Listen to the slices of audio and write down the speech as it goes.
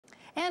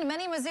And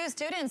many Mizzou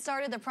students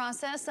started the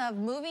process of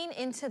moving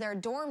into their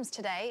dorms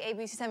today.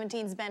 ABC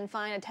 17's Ben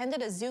Fine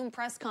attended a Zoom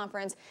press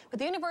conference with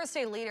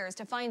university leaders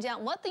to find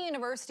out what the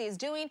university is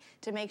doing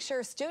to make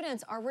sure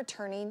students are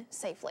returning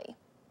safely.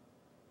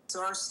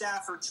 So our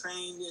staff are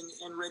trained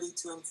and ready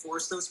to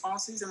enforce those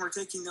policies, and we're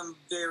taking them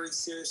very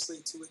seriously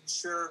to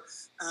ensure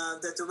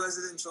that the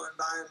residential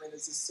environment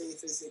is as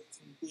safe as it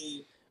can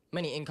be.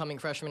 Many incoming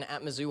freshmen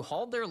at Mizzou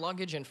hauled their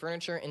luggage and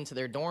furniture into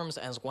their dorms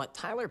as what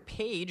Tyler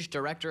Page,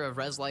 director of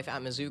Res Life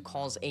at Mizzou,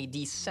 calls a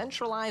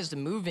decentralized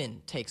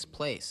move-in takes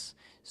place.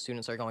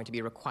 Students are going to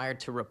be required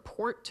to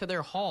report to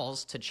their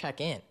halls to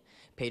check in.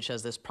 Page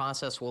says this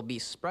process will be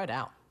spread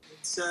out.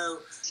 So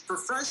for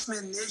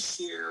freshmen this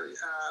year,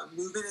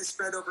 move-in is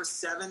spread over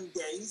 7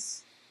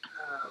 days.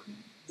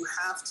 You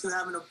have to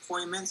have an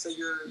appointment, so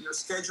you're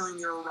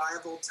scheduling your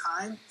arrival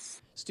time.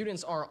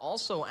 Students are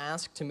also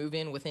asked to move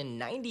in within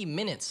 90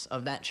 minutes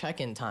of that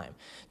check-in time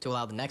to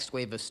allow the next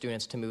wave of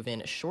students to move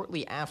in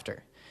shortly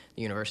after.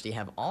 The university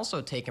have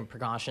also taken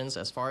precautions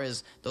as far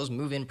as those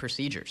move-in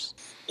procedures.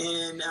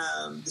 And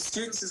the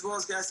students as well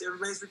as guests,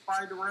 everybody's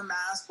required to wear a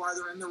mask while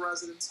they're in the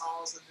residence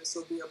halls, and this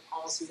will be a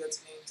policy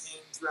that's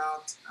maintained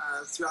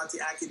throughout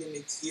the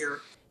academic year.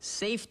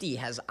 Safety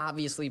has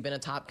obviously been a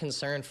top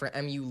concern for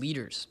MU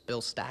leaders.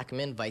 Bill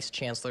Stackman, Vice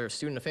Chancellor of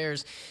Student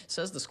Affairs,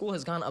 says the school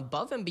has gone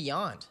above and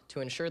beyond to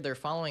ensure they're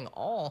following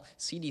all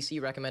CDC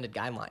recommended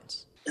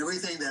guidelines.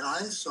 Everything that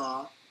I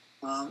saw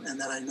and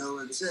that I know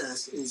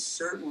exists is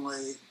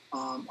certainly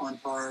on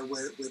par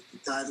with the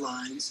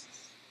guidelines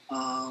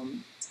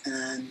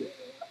and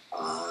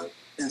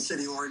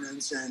city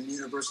ordinance and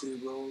university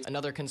rules.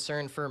 Another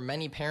concern for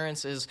many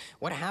parents is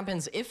what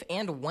happens if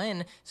and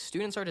when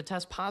students are to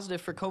test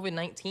positive for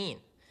COVID-19.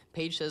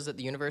 Page says that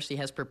the university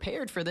has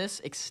prepared for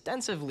this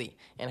extensively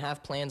and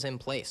have plans in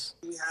place.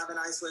 We have an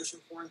isolation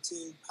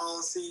quarantine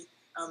policy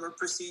or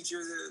procedure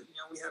that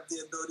we have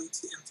the ability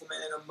to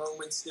implement at a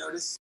moment's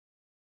notice.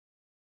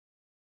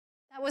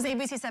 That was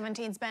ABC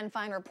 17's Ben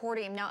Fine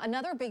reporting. Now,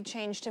 another big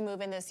change to move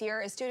in this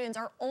year is students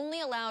are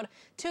only allowed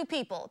 2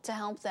 people to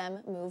help them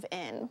move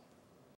in.